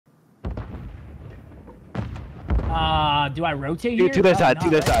Do I rotate here? To the side, to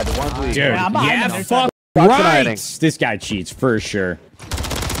the side. One please. Dude, Yeah, fuck right. This guy cheats for sure.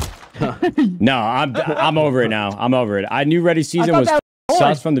 No, I'm over it now. I'm over it. I knew Reddy season was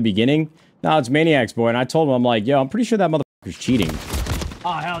sus from the beginning. No, it's Maniac's boy, and I told him, I'm like, yo, I'm pretty sure that motherfucker's cheating.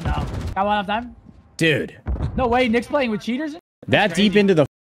 Oh hell no! Got one off time? Dude. No way, Nick's playing with cheaters? That deep into the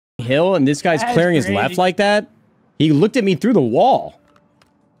hill, and this guy's clearing his left like that? He looked at me through the wall.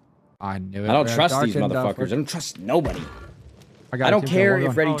 I knew it. I don't trust these motherfuckers. I don't trust nobody. I don't care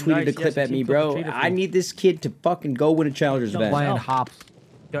if Reddy tweeted a clip at me, bro. I need this kid to fucking go win a Challengers event. Playing hops.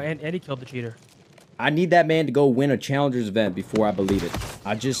 Yo, and he killed the cheater. I need that man to go win a Challengers event before I believe it.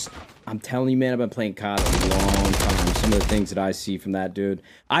 I'm telling you, man, I've been playing COD a long time. Some of the things that I see from that dude.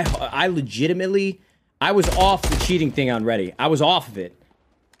 I legitimately, I was off the cheating thing on Reddy. I was off of it.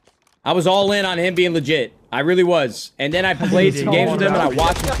 I was all in on him being legit. I really was. And then I played some games with him and I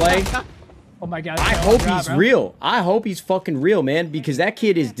watched him play. Oh my god. I hope he's real. I hope he's fucking real, man, because that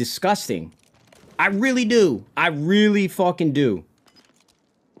kid is disgusting. I really do. I really fucking do.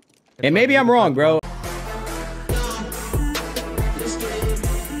 And maybe I'm wrong, bro.